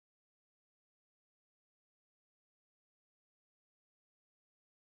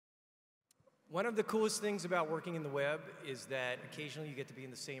One of the coolest things about working in the web is that occasionally you get to be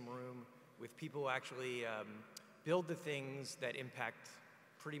in the same room with people who actually build the things that impact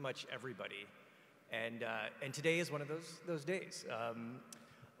pretty much everybody. And today is one of those days.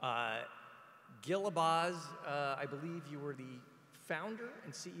 Gil Elbaz, I believe you were the founder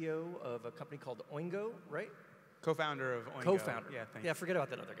and CEO of a company called Oingo, right? Co-founder of Oingo. Co-founder. Yeah, thanks. Yeah, forget about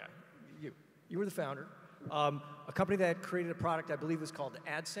that other guy. You were the founder. A company that created a product I believe was called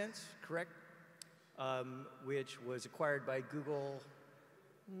AdSense, correct? Which was acquired by Google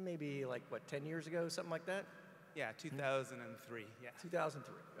maybe like, what, 10 years ago, something like that? Yeah, 2003, yeah.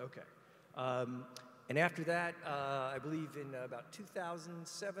 2003, okay. And after that, I believe in about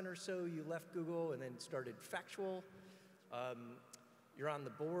 2007 or so, you left Google and then started Factual. You're on the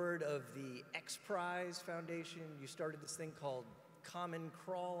board of the X Prize Foundation. You started this thing called Common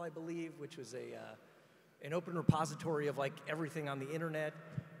Crawl, I believe, which was an open repository of like everything on the internet.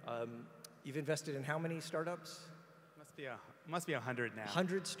 You've invested in how many startups? Must be 100 now.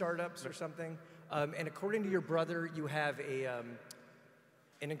 100 startups or something. And according to your brother, you have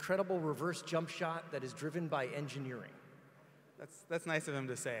an incredible reverse jump shot that is driven by engineering. That's nice of him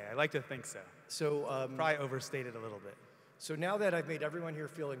to say. I like to think so. So probably overstated a little bit. So now that I've made everyone here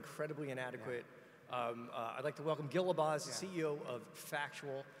feel incredibly inadequate, I'd like to welcome Gil Elbaz, CEO of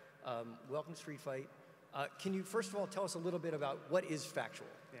Factual. Welcome to Street Fight. Can you first of all tell us a little bit about what is Factual?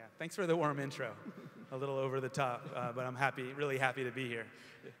 Yeah, thanks for the warm intro. A little over the top, but I'm really happy to be here.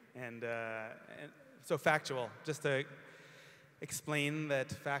 And so Factual, just to explain that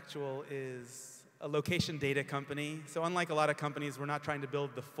Factual is a location data company. So unlike a lot of companies, we're not trying to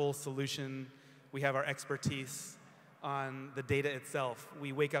build the full solution. We have our expertise on the data itself.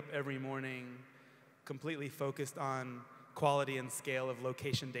 We wake up every morning completely focused on quality and scale of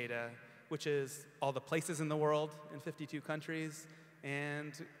location data, which is all the places in the world in 52 countries,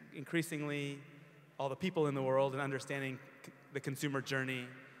 and increasingly all the people in the world, and understanding the consumer journey,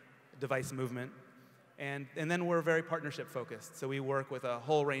 device movement. And then we're very partnership focused. So we work with a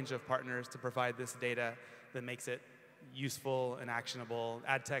whole range of partners to provide this data that makes it useful and actionable,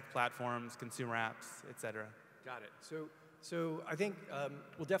 ad tech platforms, consumer apps, et cetera. Got it. So I think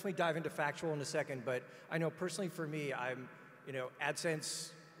we'll definitely dive into Factual in a second, but I know personally for me,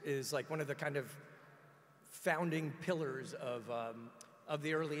 AdSense is like one of the kind of founding pillars of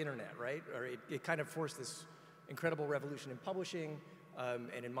the early internet, right? Or it kind of forced this incredible revolution in publishing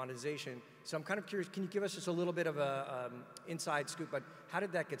and in monetization. So I'm kind of curious, can you give us just a little bit of a inside scoop, but how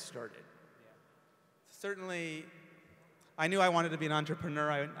did that get started? Yeah. Certainly, I knew I wanted to be an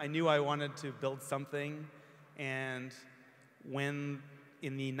entrepreneur. I knew I wanted to build something. And when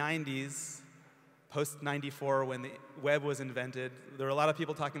in the 90s, post-94, when the web was invented, there were a lot of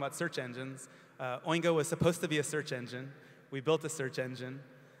people talking about search engines. Oingo was supposed to be a search engine. We built a search engine.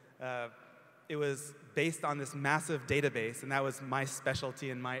 It was based on this massive database, and that was my specialty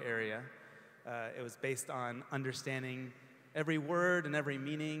in my area. It was based on understanding every word and every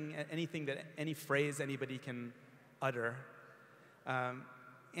meaning, any phrase anybody can utter.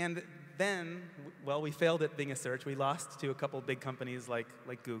 And then, well, we failed at being a search. We lost to a couple big companies like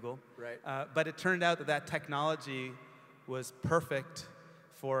Google. Right. But it turned out that technology was perfect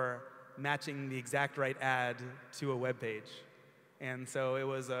for matching the exact right ad to a web page. And so it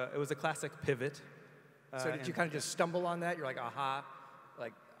was a classic pivot. So did you kind of just stumble on that? You're like, aha,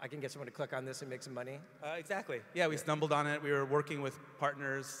 like I can get someone to click on this and make some money? Exactly. Yeah, we stumbled on it. We were working with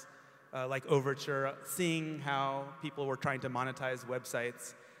partners like Overture, seeing how people were trying to monetize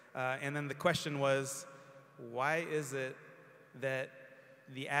websites. And then the question was, why is it that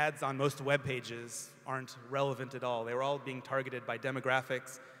the ads on most web pages aren't relevant at all? They were all being targeted by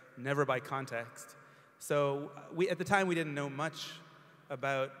demographics, never by context. So at the time, we didn't know much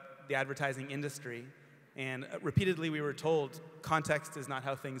about the advertising industry. And repeatedly, we were told context is not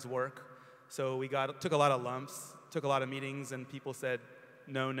how things work. So we took a lot of lumps, took a lot of meetings, and people said,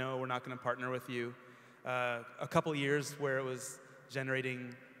 no, we're not going to partner with you. A couple years where it was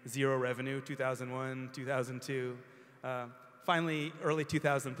generating zero revenue, 2001, 2002. Finally, early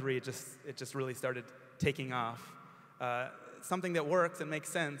 2003, it just really started taking off. Something that works and makes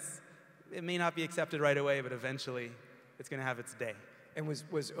sense. It may not be accepted right away, but eventually it's going to have its day. And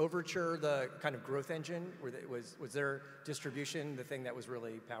was Overture the kind of growth engine? Was their distribution the thing that was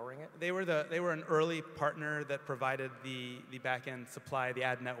really powering it? They were an early partner that provided the back-end supply, the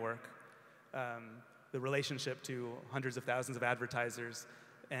ad network, the relationship to hundreds of thousands of advertisers,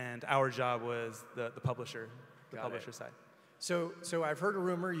 and our job was the publisher, publisher side. So I've heard a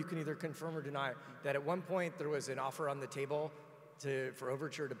rumor, you can either confirm or deny, that at one point there was an offer on the table for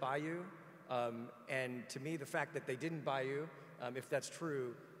Overture to buy you. And to me, the fact that they didn't buy you, if that's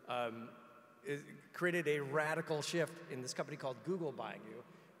true, created a radical shift in this company called Google buying you,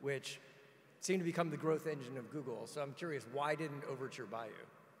 which seemed to become the growth engine of Google. So I'm curious, why didn't Overture buy you?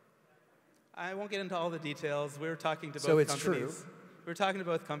 I won't get into all the details. We were talking to both So it's companies. true. We were talking to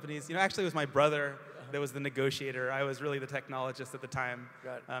both companies. You know, actually, it was my brother that was the negotiator. I was really the technologist at the time.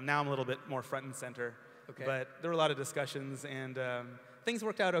 Now I'm a little bit more front and center. Okay. But there were a lot of discussions, and things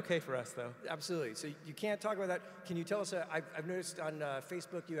worked out okay for us, though. Absolutely. So you can't talk about that. Can you tell us? I've noticed on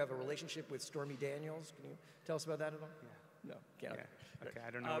Facebook you have a relationship with Stormy Daniels. Can you tell us about that at all? Yeah. No. Can't. Yeah. Okay.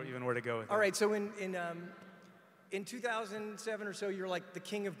 I don't know even where to go with that. All right. So in 2007 or so, you're like the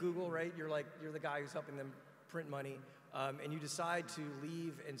king of Google, right? You're the guy who's helping them print money, and you decide to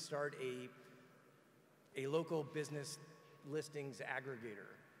leave and start a local business listings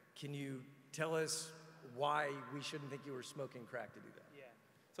aggregator. Can you tell us why we shouldn't think you were smoking crack to do that? Yeah.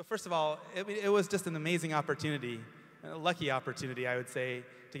 So first of all, it was just an amazing opportunity, a lucky opportunity, I would say,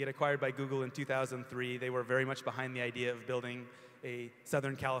 to get acquired by Google in 2003. They were very much behind the idea of building a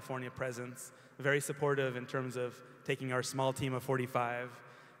Southern California presence, very supportive in terms of taking our small team of 45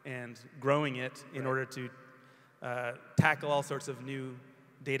 and growing it in order to tackle all sorts of new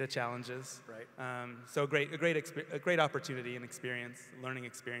data challenges. Right. So a great opportunity and experience, learning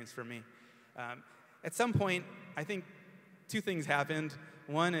experience for me. At some point, I think two things happened.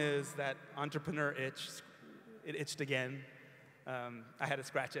 One is that entrepreneur itch. It itched again. I had to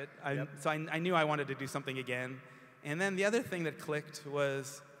scratch it. So I knew I wanted to do something again. And then the other thing that clicked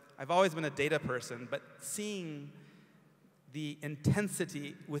was I've always been a data person, but seeing the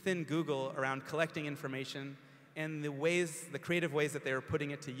intensity within Google around collecting information and the creative ways that they were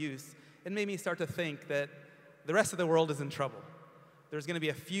putting it to use, it made me start to think that the rest of the world is in trouble. There's going to be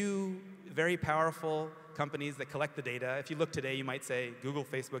a few very powerful companies that collect the data. If you look today, you might say Google,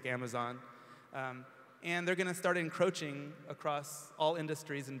 Facebook, Amazon. And they're going to start encroaching across all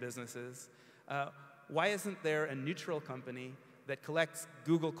industries and businesses. Why isn't there a neutral company that collects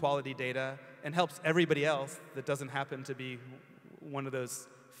Google quality data and helps everybody else that doesn't happen to be one of those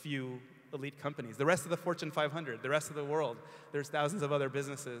few elite companies? The rest of the Fortune 500, the rest of the world, there's thousands of other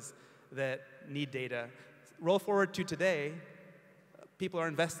businesses that need data. Roll forward to today, people are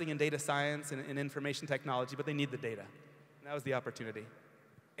investing in data science and in information technology, but they need the data. And that was the opportunity.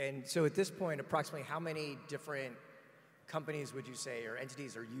 And so at this point, approximately how many different companies would you say or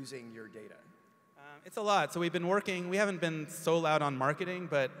entities are using your data? It's a lot. So we've been working. We haven't been so loud on marketing,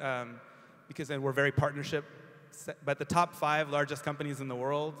 but because we're very partnership. But the top 5 largest companies in the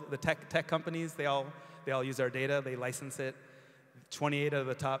world, the tech companies, they all use our data. They license it. 28 of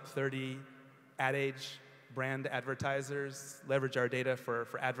the top 30 ad age brand advertisers leverage our data for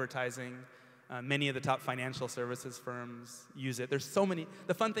advertising. Many of the top financial services firms use it. There's so many.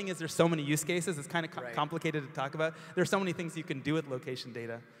 The fun thing is there's so many use cases. It's kind of complicated to talk about. There's so many things you can do with location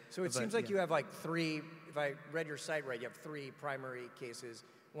data. So it seems like you have like 3, if I read your site right, you have 3 primary cases.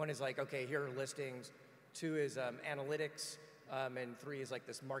 One is like, okay, here are listings. 2 is analytics. And 3 is like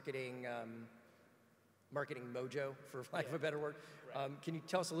this marketing mojo, for lack of a better word. Right. Can you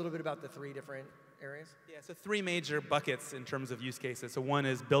tell us a little bit about the 3 different areas? Yeah, so 3 major buckets in terms of use cases. So one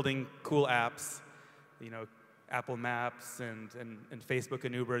is building cool apps, you know, Apple Maps and Facebook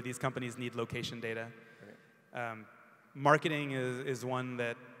and Uber. These companies need location data. Right. Marketing is one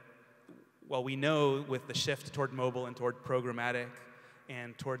that, well, we know with the shift toward mobile and toward programmatic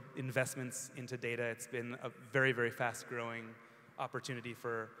and toward investments into data, it's been a very, very fast-growing opportunity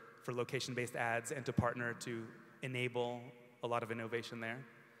for location-based ads and to partner to enable a lot of innovation there.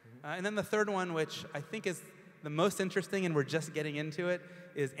 And then the third one, which I think is the most interesting, and we're just getting into it,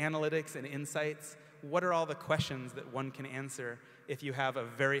 is analytics and insights. What are all the questions that one can answer if you have a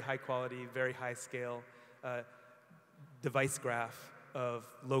very high-quality, very high-scale device graph of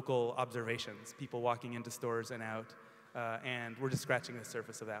local observations, people walking into stores and out, and we're just scratching the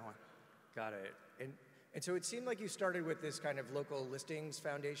surface of that one. Got it. And so it seemed like you started with this kind of local listings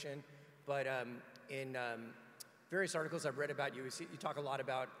foundation, but in various articles I've read about you, you talk a lot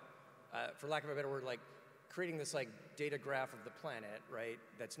about, for lack of a better word, like creating this like data graph of the planet, right?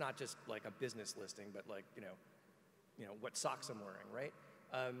 That's not just like a business listing, but like you know what socks I'm wearing, right?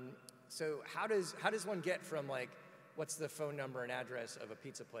 So how does one get from like what's the phone number and address of a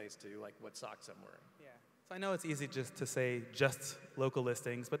pizza place to like what socks I'm wearing? Yeah. So I know it's easy just to say just local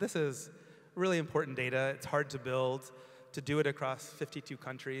listings, but this is really important data. It's hard to build. To do it across 52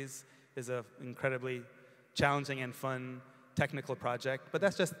 countries is an incredibly challenging and fun technical project, but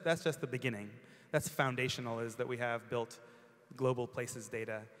that's just the beginning. That's foundational, is that we have built global places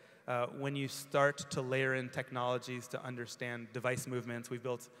data. When you start to layer in technologies to understand device movements, we've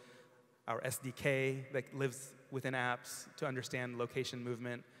built our SDK that lives within apps to understand location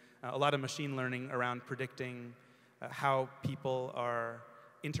movement. a lot of machine learning around predicting how people are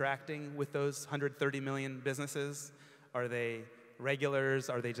interacting with those 130 million businesses. Are they regulars?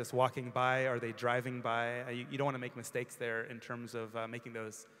 Are they just walking by? Are they driving by? You don't want to make mistakes there in terms of making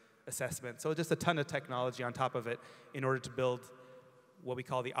those assessments. So just a ton of technology on top of it in order to build what we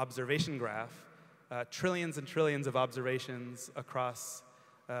call the observation graph, trillions and trillions of observations across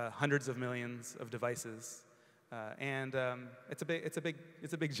hundreds of millions of devices, and it's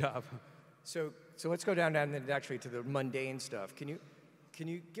a big job. So let's go down then actually to the mundane stuff. Can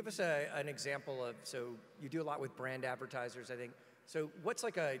you give us an example of, so you do a lot with brand advertisers, I think. So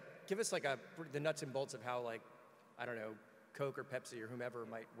give us the nuts and bolts of how, like, I don't know, Coke or Pepsi or whomever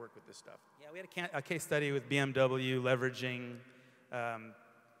might work with this stuff. Yeah, we had a case study with BMW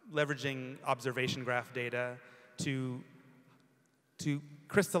leveraging observation graph data to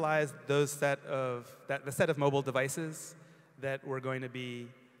crystallize the set of mobile devices that were going to be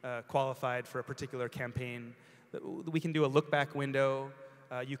qualified for a particular campaign. We can do a look-back window.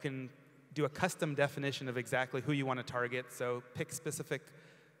 You can do a custom definition of exactly who you want to target. So pick specific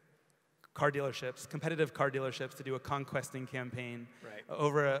car dealerships, competitive car dealerships, to do a conquesting campaign. Right.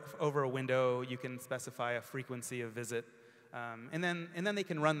 Over a window, you can specify a frequency of visit, and then they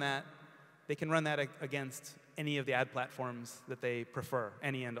can run that. They can run that against any of the ad platforms that they prefer,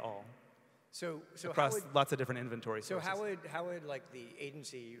 any and all. So across lots of different inventory sources. So how would like the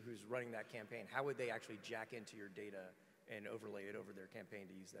agency who's running that campaign, how would they actually jack into your data and overlay it over their campaign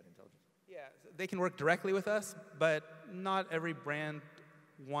to use that intelligence? Yeah, they can work directly with us, but not every brand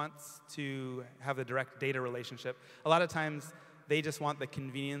wants to have the direct data relationship. A lot of times, they just want the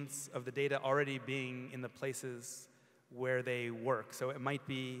convenience of the data already being in the places where they work. So they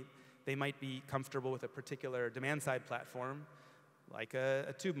might be comfortable with a particular demand-side platform, like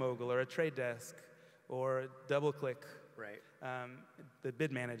a TubeMogul or a Trade Desk or DoubleClick, right? The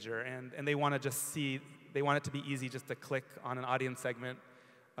bid manager, and they want to just they want it to be easy just to click on an audience segment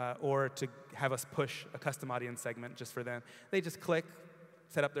or to have us push a custom audience segment just for them. They just click,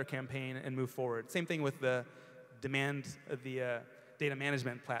 set up their campaign, and move forward. Same thing with the data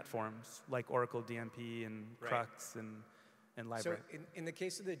management platforms like Oracle DMP and Crux and Library. So in the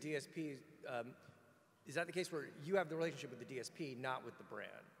case of the DSP, is that the case where you have the relationship with the DSP, not with the brand,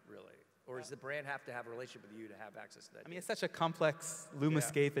 really? Or does the brand have to have a relationship with you to have access to that? I mean, it's such a complex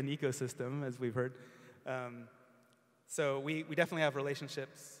Lumascape and ecosystem, as we've heard. So we definitely have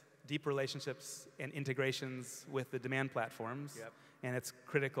relationships, deep relationships and integrations with the demand platforms. Yep. And it's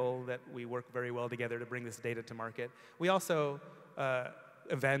critical that we work very well together to bring this data to market. We also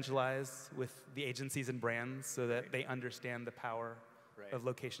evangelize with the agencies and brands so that they understand the power of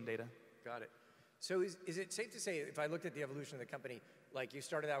location data. Got it. So is it safe to say, if I looked at the evolution of the company, like you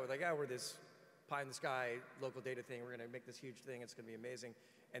started out with like, oh, we're this pie-in-the-sky local data thing, we're going to make this huge thing, it's going to be amazing.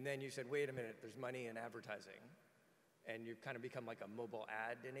 And then you said, wait a minute, there's money in advertising. And you've kind of become like a mobile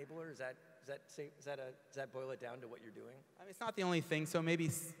ad enabler. Does that boil it down to what you're doing? I mean, it's not the only thing. So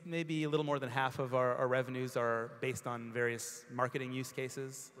maybe a little more than half of our revenues are based on various marketing use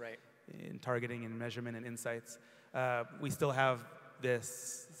cases, right, in targeting and measurement and insights. We still have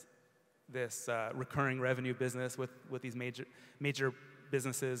this recurring revenue business with these major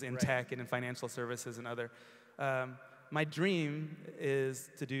businesses in tech and in financial services and other. My dream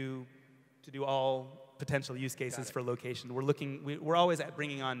is to do all potential use cases for location. We're always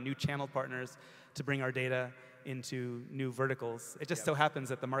bringing on new channel partners to bring our data into new verticals. It just so happens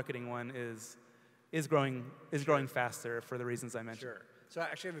that the marketing one is growing faster for the reasons I mentioned. Sure. So I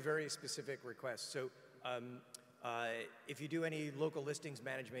actually have a very specific request. So if you do any local listings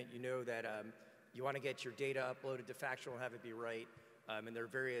management, you know that you want to get your data uploaded to Factual and have it be right. And there are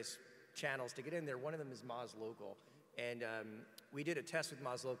various channels to get in there. One of them is Moz Local. And we did a test with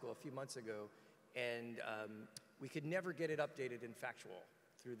Moz Local a few months ago, and we could never get it updated in Factual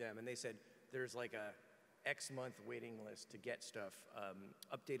through them. And they said there's like a X month waiting list to get stuff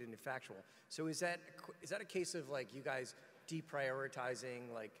updated in Factual. So is that a case of like you guys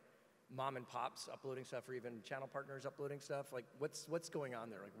deprioritizing like mom and pops uploading stuff, or even channel partners uploading stuff? Like what's going on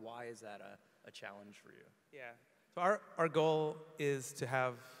there? Like why is that a challenge for you? Yeah. So our goal is to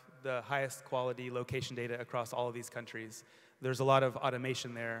have the highest quality location data across all of these countries. There's a lot of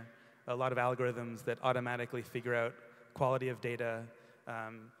automation there, a lot of algorithms that automatically figure out quality of data,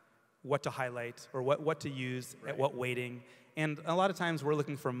 what to highlight or what to use at what weighting. And a lot of times we're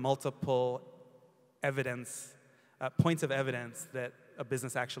looking for multiple evidence, points of evidence that a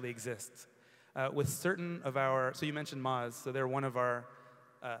business actually exists. With certain of so you mentioned Moz, so they're one of our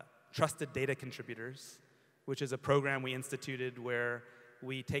trusted data contributors, which is a program we instituted where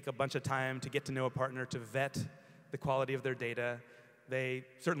we take a bunch of time to get to know a partner, to vet the quality of their data. They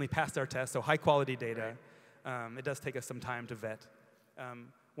certainly passed our test, so high-quality data. Right. It does take us some time to vet.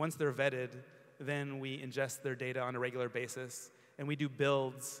 Once they're vetted, then we ingest their data on a regular basis, and we do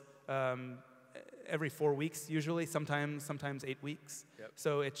builds every 4 weeks, usually, sometimes 8 weeks. Yep.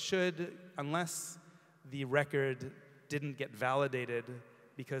 So it should, unless the record didn't get validated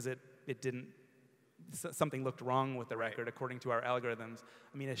because it didn't, something looked wrong with the record according to our algorithms.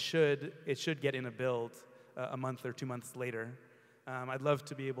 I mean, it should get in a build a month or 2 months later. I'd love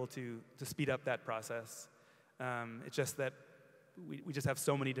to be able to speed up that process. It's just that we just have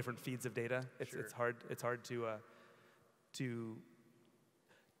so many different feeds of data. It's hard to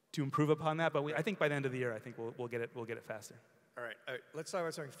improve upon that. But I think by the end of the year, I think we'll get it faster. All right. Let's talk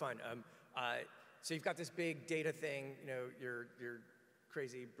about something fun. So you've got this big data thing. You know, you're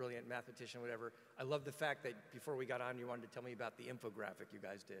crazy, brilliant mathematician, whatever. I love the fact that before we got on, you wanted to tell me about the infographic you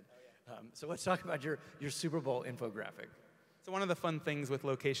guys did. Oh, yeah. So let's talk about your Super Bowl infographic. So one of the fun things with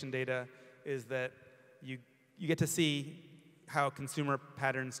location data is that you get to see how consumer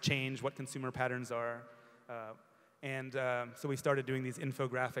patterns change, what consumer patterns are. So we started doing these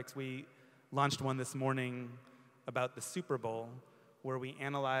infographics. We launched one this morning about the Super Bowl, where we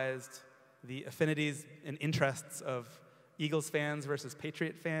analyzed the affinities and interests of Eagles fans versus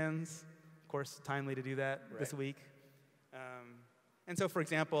Patriot fans. Of course, timely to do that this week. And so, for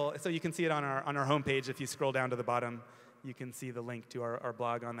example, so you can see it on our homepage. If you scroll down to the bottom, you can see the link to our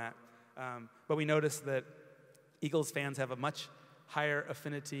blog on that. But we noticed that Eagles fans have a much higher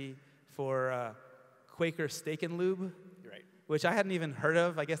affinity for Quaker Steak and Lube, which I hadn't even heard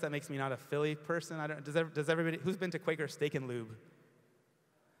of. I guess that makes me not a Philly person. Does everybody, who's been to Quaker Steak and Lube?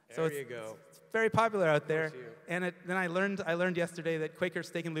 There you go. It's very popular out there. And then I learned yesterday that Quaker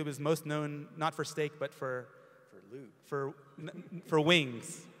Steak and Lube is most known not for steak, but for lube. For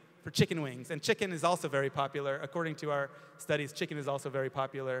wings, for chicken wings. And chicken is also very popular. According to our studies, chicken is also very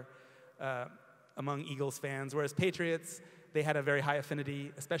popular among Eagles fans. Whereas Patriots, they had a very high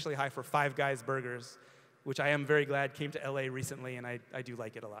affinity, especially high for Five Guys burgers, which I am very glad came to LA recently, and I do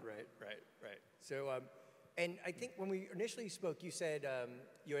like it a lot. Right. So, and I think when we initially spoke, you said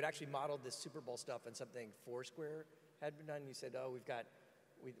you had actually modeled this Super Bowl stuff on something Foursquare had been done. You said, oh,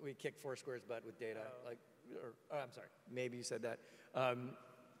 we kicked Foursquare's butt with data. I'm sorry, maybe you said that.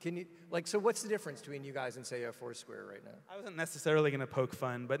 Can you, so what's the difference between you guys and, say, a Foursquare right now? I wasn't necessarily going to poke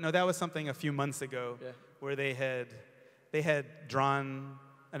fun, but no, that was something a few months ago where they had drawn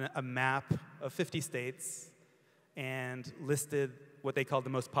a map of 50 states and listed what they called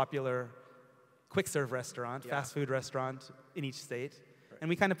the most popular quick-serve restaurant, fast food restaurant in each state. Right. And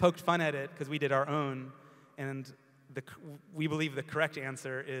we kind of poked fun at it because we did our own, and we believe the correct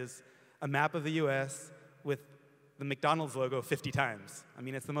answer is a map of the U.S. with the McDonald's logo 50 times. I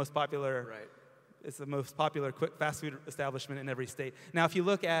mean, it's the most popular. It's the most popular quick fast food establishment in every state. Now, if you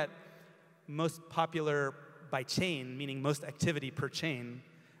look at most popular by chain, meaning most activity per chain,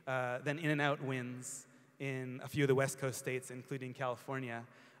 then In-N-Out wins in a few of the West Coast states, including California.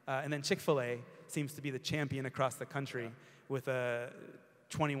 And then Chick-fil-A seems to be the champion across the country, with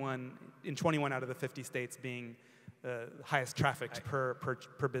 21 out of the 50 states being the highest trafficked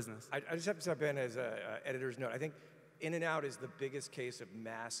per business. I just have to step in as an editor's note. I think In-N-Out is the biggest case of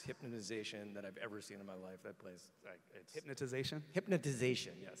mass hypnotization that I've ever seen in my life. That place, it's hypnotization?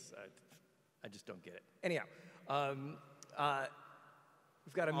 Hypnotization, yes. I just don't get it. Anyhow,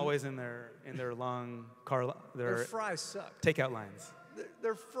 we've got always in their long car. Their fries suck. Takeout lines.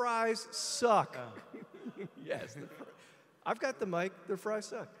 Their fries suck. Oh. Yes. I've got the mic. Their fries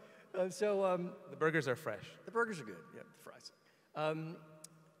suck. The burgers are fresh. The burgers are good. Yeah, the fries suck.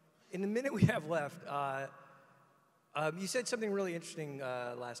 In the minute we have left, you said something really interesting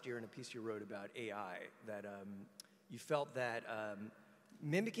last year in a piece you wrote about AI, that you felt that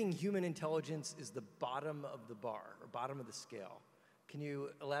mimicking human intelligence is the bottom of the bar, or bottom of the scale. Can you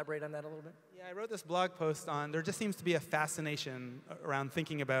elaborate on that a little bit? Yeah, I wrote this blog post on, there just seems to be a fascination around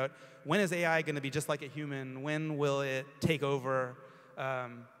thinking about when is AI going to be just like a human? When will it take over?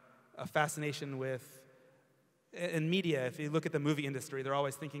 A fascination with, in media, if you look at the movie industry, they're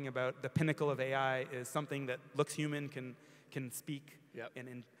always thinking about the pinnacle of AI is something that looks human, can speak. Yep.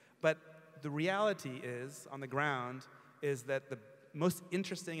 But the reality is, on the ground, is that the most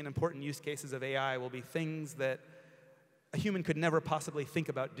interesting and important use cases of AI will be things that a human could never possibly think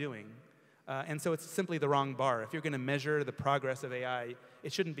about doing. And so it's simply the wrong bar. If you're going to measure the progress of AI,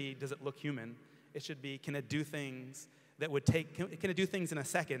 it shouldn't be, does it look human? It should be, can it do things that would take, can it do things in a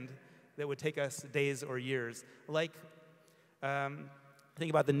second that would take us days or years? Like, think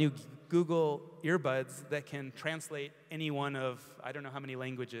about the new Google earbuds that can translate any one of, I don't know how many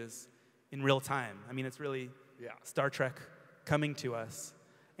languages in real time. I mean, it's really Star Trek coming to us.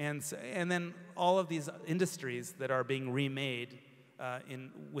 And then all of these industries that are being remade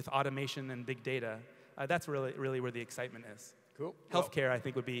with automation and big data, that's really where the excitement is. Cool. Healthcare, I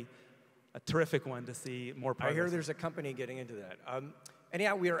think, would be a terrific one to see more progress. I hear there's a company getting into that.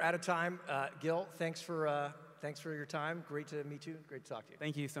 Anyhow, we are out of time. Gil, thanks for your time. Great to meet you. Great to talk to you.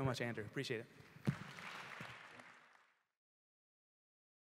 Thank you so much, Andrew. Appreciate it.